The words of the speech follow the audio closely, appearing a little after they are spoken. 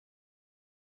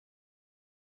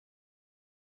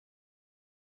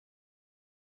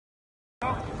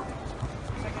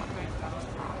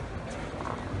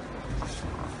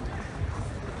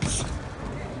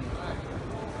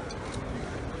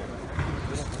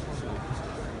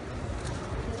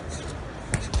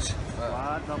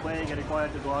Labai gerai koja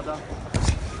atiduoda.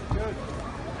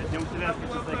 Bet neužsivės,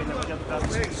 kaip jisai, kad nepadėtų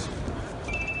permainis.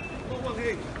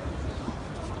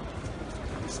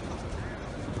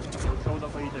 Šaudo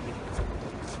paįtėmį.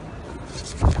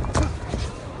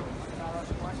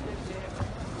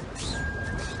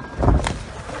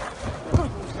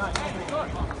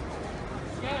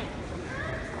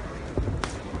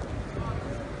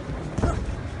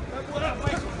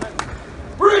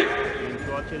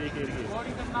 Čia reikia irgi.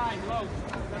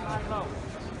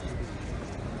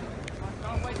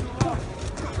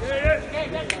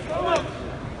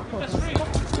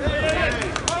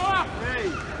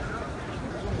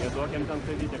 Neduokiam tam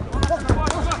savytę.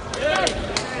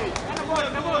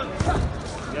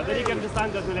 Nedarykiam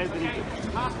distancijas, nuleis daryti.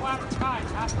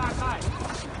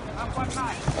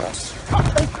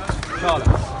 Šalia.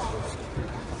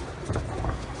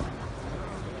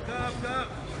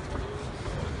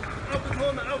 Out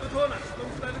the corner,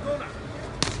 don't play the corner.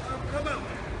 Come out.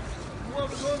 Out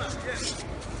the corner, yes.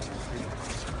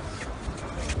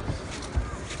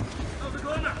 Out the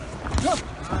corner.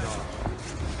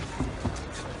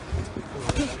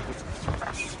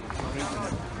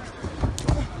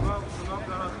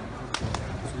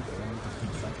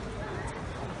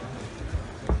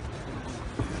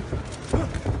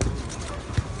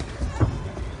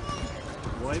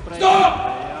 Stop!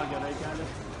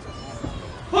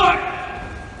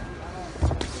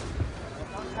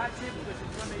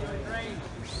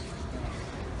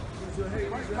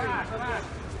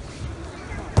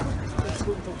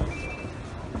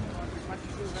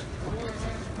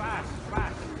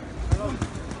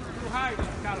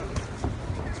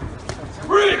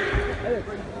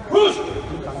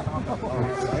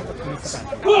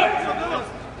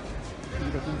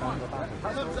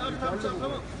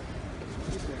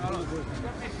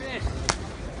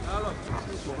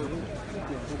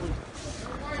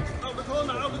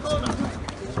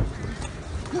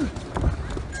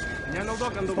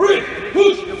 Nenaudok ant daugų.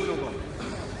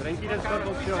 Rankynės per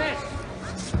aukščiau.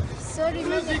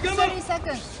 30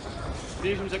 seconds.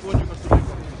 30 sekundžių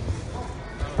paskutiko.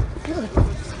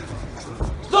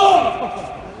 Stop!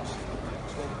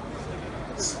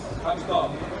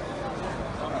 Stop.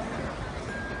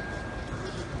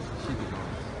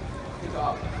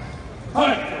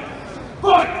 Fight!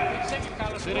 Fight!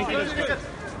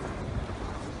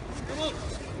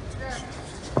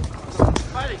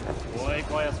 Oi,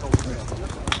 kojas skaudėjo.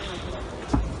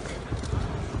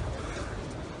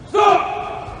 Stop!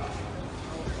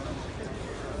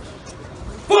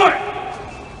 Fight!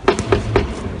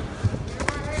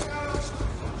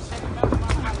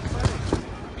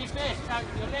 Be fast,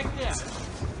 your leg there.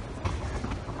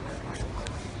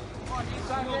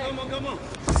 Come on.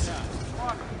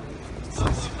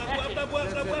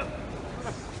 Up.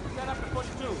 Set up the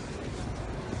 42.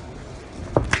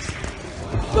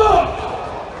 Stop!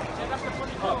 Set up the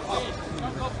 42, please.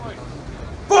 Don't go for it.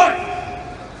 Fight!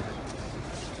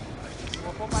 Go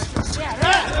for my... Yeah.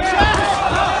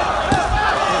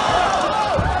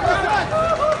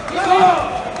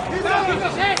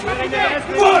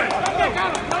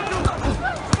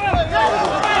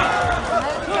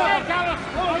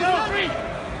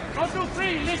 Don't do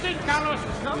three. Listen, Carlos.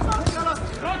 Don't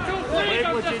do three.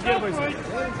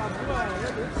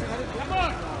 Come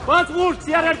on. Pats už,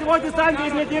 sėra artimos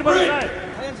distancijos nedirba visai.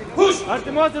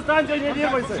 Artimos distancijos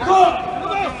nedirba visai.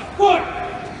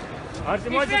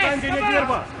 Artimos distancijos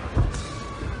nedirba.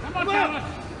 Come on, Carlos.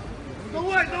 Don't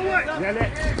wait. Come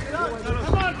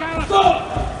on, Carlos.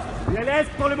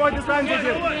 Neleisk tolimos distancijos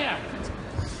dirba.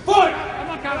 Fight!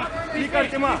 Come on, Carlos. Tik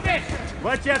artima.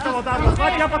 Va čia tavo darbas. Va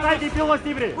čia pataikė į pilvo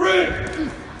stipriai.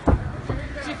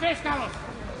 Be fast, Carlos.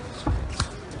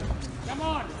 Come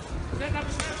on. Set up.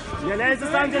 Neleis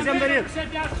distancijos jam daryti.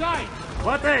 Set the outside.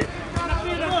 Va taip.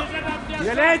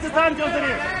 Neleis distancijos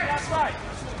daryti.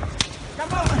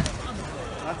 Come on.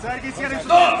 Atsargiai sėrai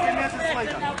sudėti skirmėsis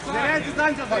laiką. Neleis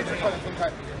distancijos daryti.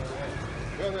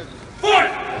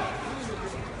 Fight!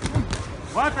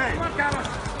 Va taip. Come on, Carlos.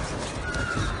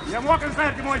 Nemokam visai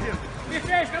artimoj dirbti. Be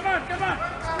fast. Come on. You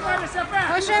got yourself back.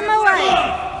 Push him away.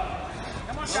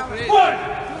 Come on, Carlos. Fight!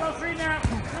 203 now.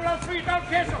 203. Don't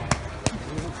cancel.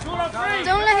 203.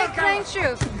 Don't let him clench you.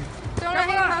 Don't let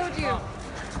him hold you.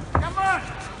 Come on.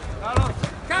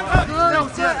 Come on.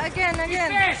 Good. Again. Be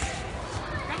fast.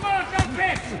 Come on, don't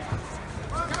pass.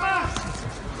 Come on.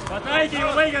 Pataikė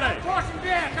labai gerai. Force him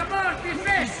there. Come on, be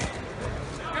fast.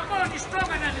 Come on, you're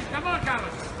stronger than him. Come on,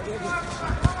 Carlos. Come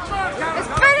on, Carlos.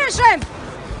 Let's finish him.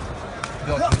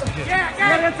 Yeah,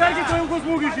 Gerai atsargiai tu ilgus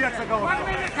smūgius žiek, sakau. 1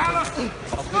 minute, Carlos.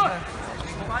 Good.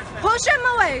 Push him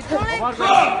away. Don't let him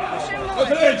push him away.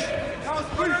 Edge! Carlos.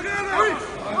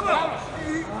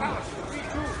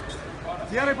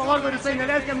 Gerai, pavargo ir jisai,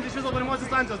 neleiskėm iš viso tolimos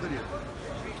distancijos daryti.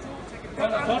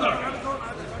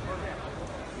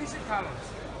 Listen, Carlos.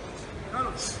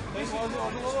 Carlos.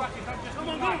 Come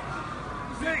on, go.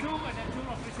 2 and then 2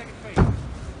 off the second phase.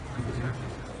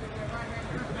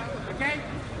 Okay?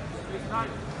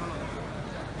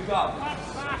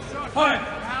 Fight!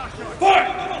 Fight!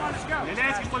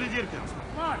 Neleiskis toli dirbti.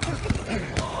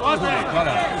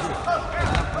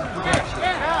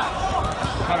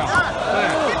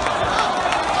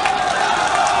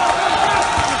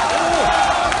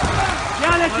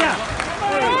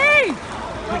 Keliate!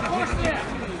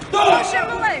 Push him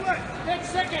away. 10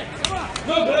 seconds. Come on.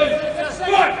 No, great! 10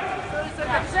 seconds.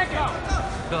 10 seconds.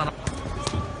 Come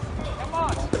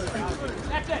on.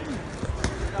 That's it.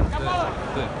 Come on.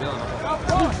 对，别让他跑。 Go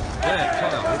forward. 对，漂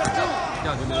亮，这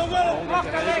样就没有。 Block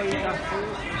the leg kick.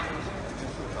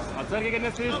 Atsargiai, kad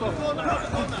nesvysto.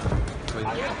 可以。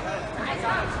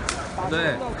对。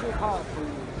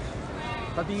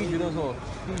他第一局的时候，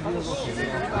血量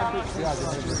就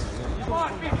会。 Come on,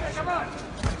 come on.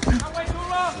 Don't wait too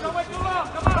long. Don't wait too long.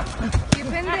 Come on. Keep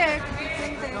in there. Keep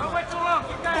in there. Don't wait too long.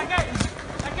 Keep going.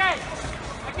 Again.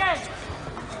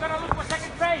 You gotta look for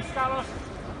second phase, Carlos.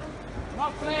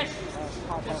 Not flash.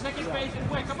 The second phase is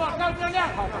quick. Come on, go now.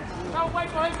 Don't wait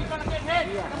for him. He's gonna get hit.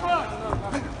 Come on.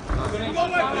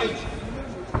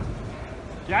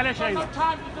 Kelia čia eina. No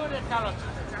time to do this, Carlos.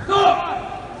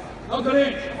 No,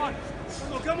 great! Come on.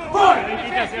 Come on!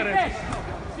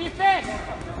 Be fast.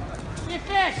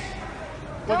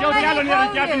 Kodėl kelio nėra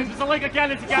kepinis? Visą laiką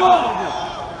keliasi kepinis.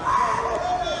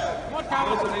 Come on,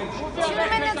 Carlos. 2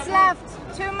 minutes left.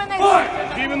 2 minutes.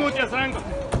 2 minutės rankos.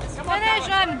 Finish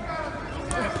him.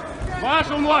 Va,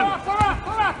 šaunuolį. Pull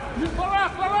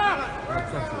up.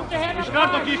 Iš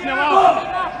karto kiš nevalgo.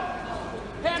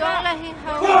 Don't let him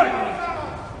hold.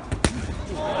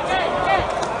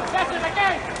 That's it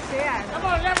again. Yeah. Come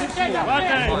on, let him take it. Va,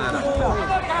 tai. Come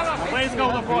on, Carlos. Labai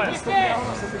skauda kojas. Be fast.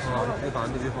 可以把那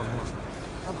边放平了。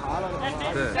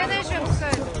 对 Finish him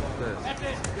soon. 对，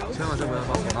千万真不要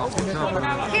把手拿好，千万不要。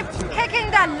 Keep kicking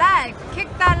that leg. Kick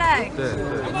that leg. 对，一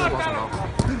定要把手拿好，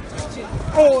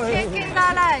 Kicking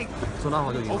that leg. 手拿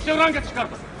好就赢。 Aukščiau rankas iš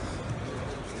karto.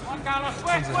 Come on, Carlos.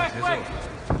 Quick.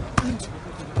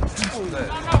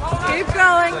 Keep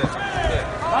going.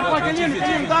 Dar pakelin,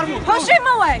 dar mūsų. Push him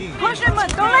away. Push him away.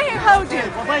 Don't let him hold you.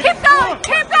 Keep going.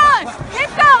 Keep going.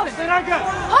 Keep going. Ranką.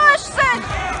 Push it.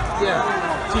 对，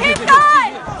 Keep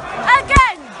going.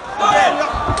 Again.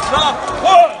 Stop!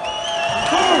 1,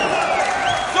 2,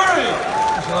 3,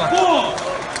 4,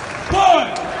 5,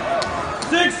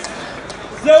 6,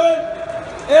 7,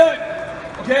 8.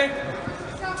 Okay?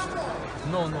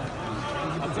 No.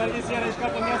 Atsargiai sėra iš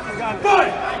karto miestas gali.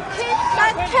 Fight! Keep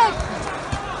that kick.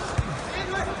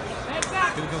 Hands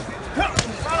up.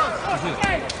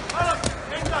 Okay. Carlos,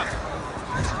 hands up.